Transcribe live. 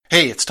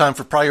Hey, it's time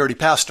for Priority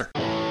Pastor.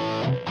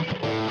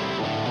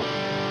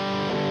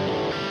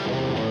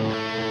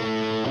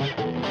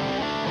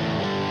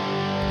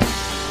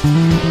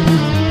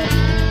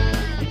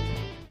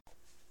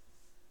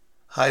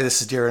 Hi,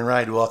 this is Darren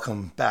Ride.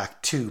 Welcome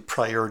back to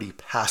Priority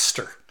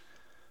Pastor. I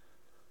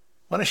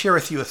want to share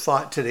with you a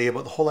thought today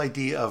about the whole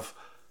idea of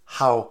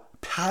how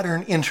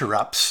pattern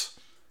interruptions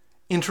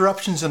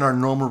in our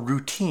normal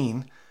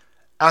routine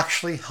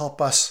actually help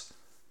us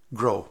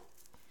grow.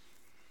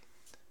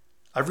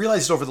 I've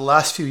realized over the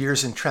last few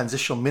years in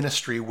transitional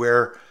ministry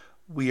where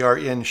we are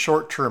in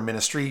short-term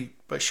ministry,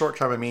 by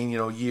short-term I mean,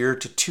 year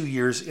to 2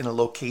 years in a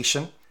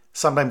location,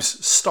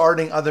 sometimes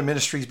starting other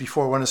ministries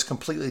before one is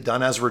completely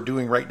done, as we're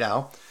doing right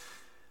now,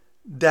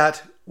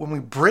 that when we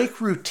break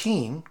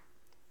routine,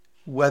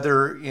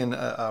 whether in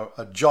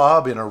a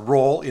job, in a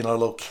role, in a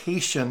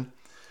location,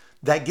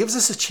 that gives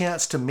us a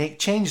chance to make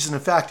changes. And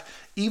in fact,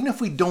 even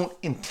if we don't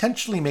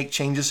intentionally make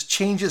changes,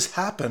 changes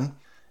happen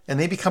and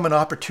they become an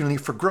opportunity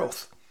for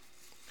growth.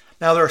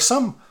 Now, there are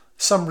some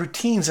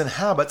routines and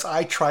habits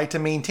I try to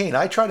maintain.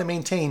 I try to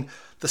maintain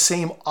the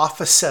same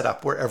office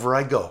setup wherever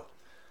I go,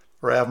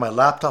 where I have my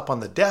laptop on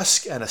the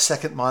desk and a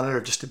second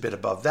monitor just a bit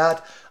above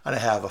that, and I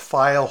have a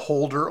file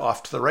holder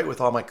off to the right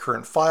with all my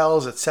current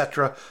files,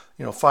 etc.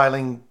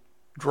 Filing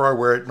drawer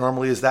where it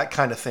normally is, that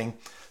kind of thing.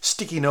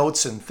 Sticky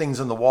notes and things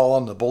on the wall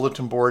on the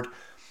bulletin board,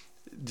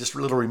 just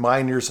little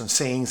reminders and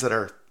sayings that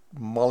are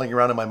mulling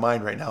around in my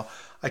mind right now.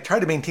 I try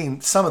to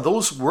maintain some of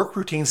those work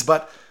routines,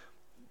 but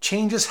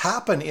changes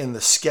happen in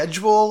the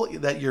schedule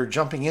that you're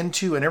jumping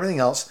into and everything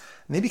else,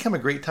 and they become a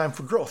great time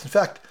for growth. In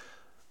fact,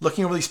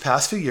 looking over these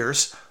past few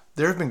years,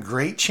 there have been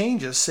great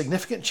changes,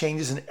 significant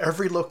changes in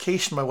every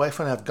location my wife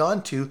and I have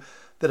gone to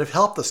that have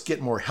helped us get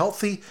more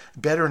healthy,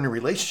 better in a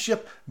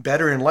relationship,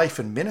 better in life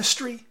and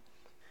ministry.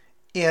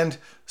 And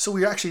so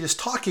we were actually just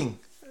talking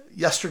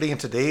yesterday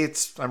and today,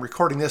 I'm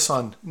recording this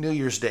on New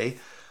Year's Day,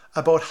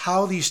 about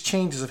how these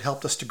changes have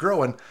helped us to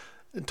grow and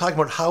talking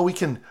about how we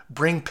can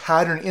bring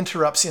pattern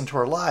interrupts into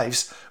our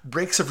lives,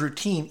 breaks of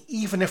routine,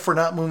 even if we're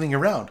not moving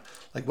around.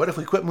 Like, what if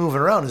we quit moving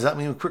around? Does that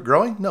mean we quit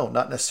growing? No,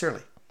 not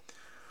necessarily.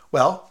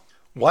 Well,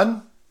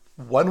 one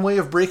way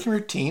of breaking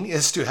routine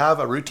is to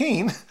have a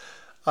routine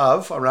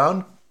of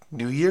around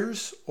New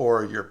Year's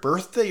or your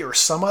birthday or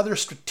some other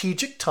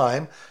strategic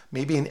time,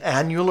 maybe an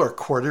annual or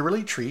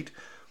quarterly treat,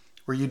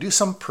 where you do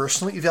some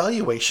personal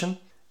evaluation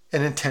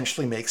and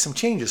intentionally make some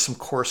changes, some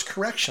course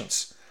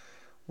corrections,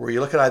 where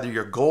you look at either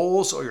your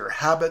goals or your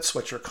habits,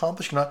 what you're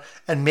accomplishing or not,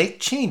 and make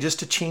changes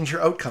to change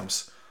your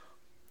outcomes.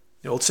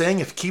 The old saying,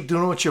 if you keep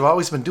doing what you've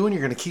always been doing,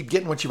 you're going to keep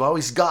getting what you've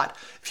always got.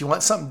 If you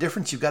want something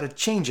different, you've got to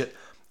change it.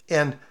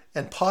 And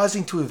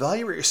pausing to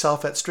evaluate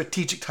yourself at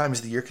strategic times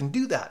of the year can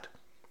do that.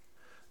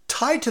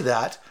 Tied to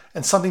that,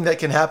 and something that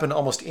can happen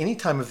almost any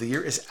time of the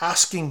year, is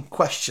asking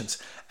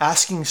questions,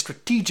 asking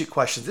strategic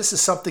questions. This is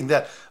something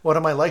that one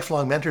of my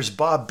lifelong mentors,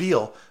 Bob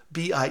Beal,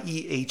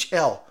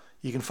 B-I-E-H-L,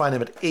 you can find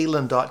him at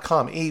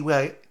aylen.com,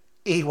 A-Y-L-E-N.com.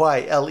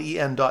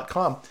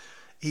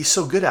 He's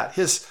so good at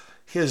his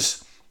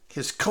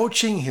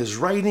coaching, his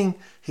writing,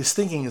 his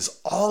thinking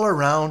is all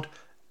around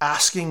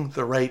asking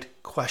the right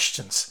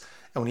questions.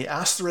 And when you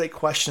ask the right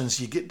questions,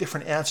 you get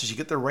different answers. You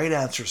get the right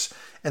answers,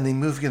 and they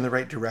move you in the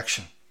right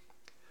direction.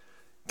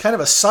 Kind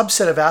of a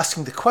subset of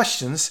asking the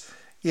questions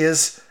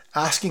is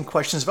asking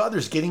questions of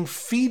others, getting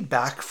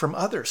feedback from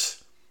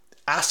others,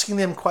 asking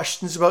them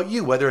questions about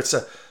you, whether it's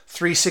a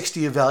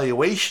 360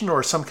 evaluation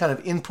or some kind of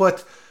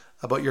input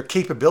about your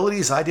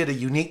capabilities. I did a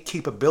unique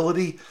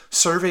capability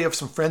survey of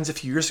some friends a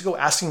few years ago,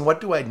 asking what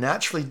do I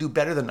naturally do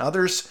better than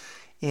others,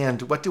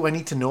 and what do I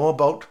need to know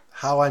about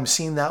how I'm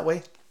seen that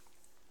way.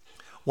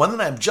 One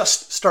that I'm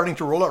just starting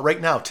to roll out right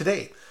now,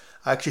 today.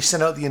 I actually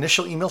sent out the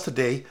initial email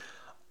today.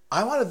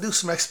 I want to do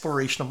some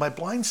exploration of my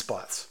blind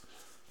spots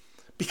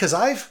because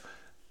I've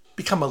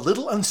become a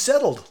little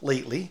unsettled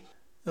lately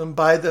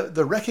by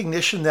the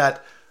recognition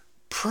that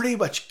pretty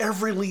much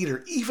every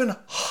leader, even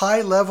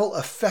high-level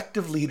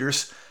effective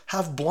leaders,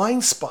 have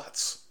blind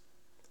spots.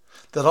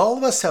 That all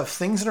of us have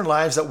things in our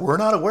lives that we're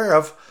not aware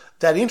of,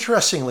 that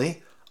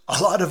interestingly,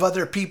 a lot of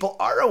other people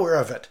are aware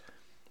of it.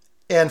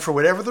 And for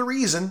whatever the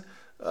reason,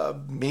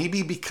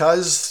 maybe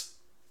because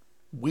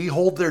we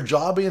hold their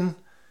job in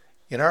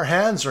our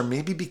hands, or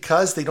maybe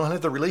because they don't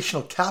have the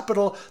relational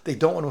capital, they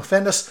don't want to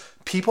offend us,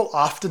 people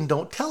often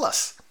don't tell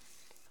us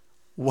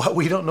what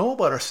we don't know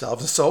about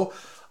ourselves. And so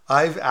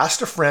I've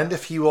asked a friend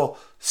if he will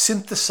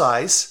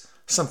synthesize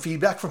some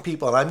feedback from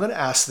people, and I'm going to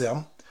ask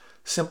them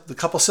a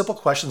couple simple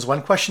questions.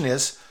 One question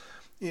is,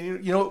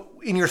 in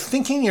your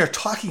thinking, you're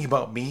talking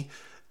about me,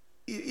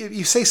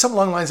 you say something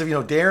along the lines of,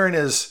 Darren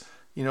is,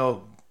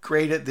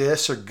 great at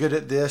this or good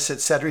at this,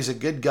 etc. He's a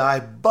good guy,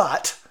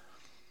 but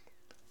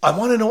I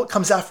want to know what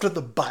comes after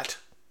the but.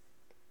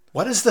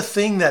 What is the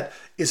thing that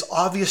is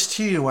obvious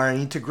to you where I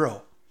need to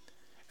grow?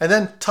 And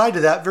then tied to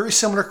that, very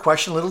similar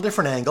question, a little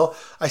different angle.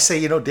 I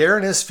say,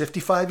 Darren is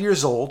 55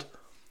 years old.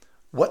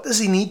 What does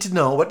he need to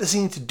know? What does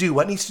he need to do?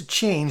 What needs to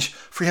change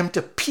for him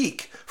to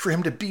peak, for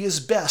him to be his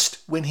best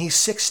when he's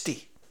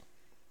 60?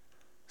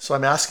 So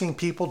I'm asking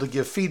people to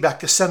give feedback,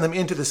 to send them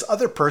into this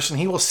other person.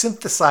 He will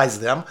synthesize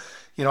them.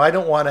 I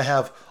don't want to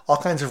have all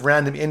kinds of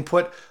random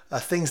input,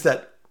 things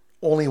that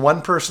only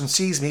one person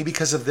sees me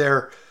because of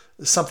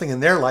something in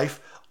their life.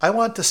 I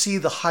want to see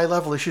the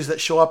high-level issues that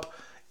show up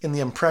in the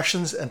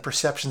impressions and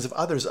perceptions of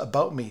others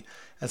about me.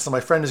 And so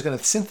my friend is going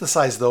to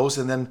synthesize those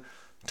and then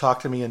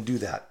talk to me and do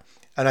that.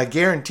 And I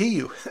guarantee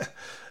you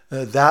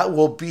that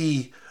will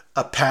be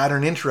a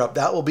pattern interrupt.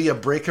 That will be a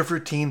break of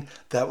routine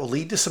that will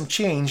lead to some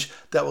change,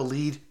 that will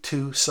lead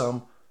to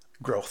some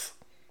growth.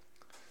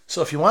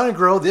 So if you want to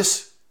grow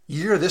this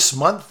year, this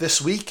month,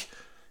 this week,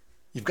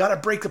 you've got to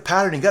break the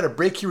pattern. You've got to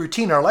break your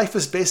routine. Our life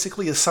is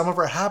basically a sum of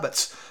our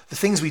habits. The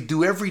things we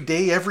do every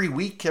day, every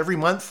week, every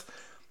month.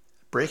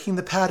 Breaking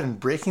the pattern,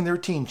 breaking the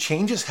routine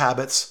changes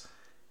habits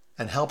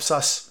and helps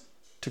us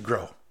to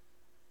grow.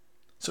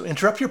 So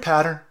interrupt your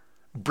pattern,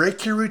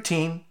 break your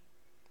routine,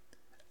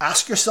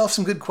 ask yourself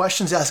some good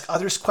questions, ask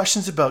others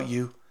questions about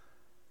you,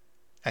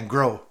 and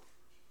grow.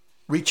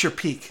 Reach your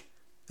peak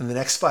in the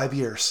next 5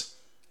 years,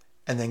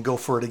 and then go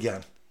for it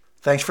again.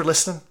 Thanks for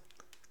listening.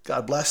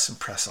 God bless and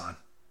press on.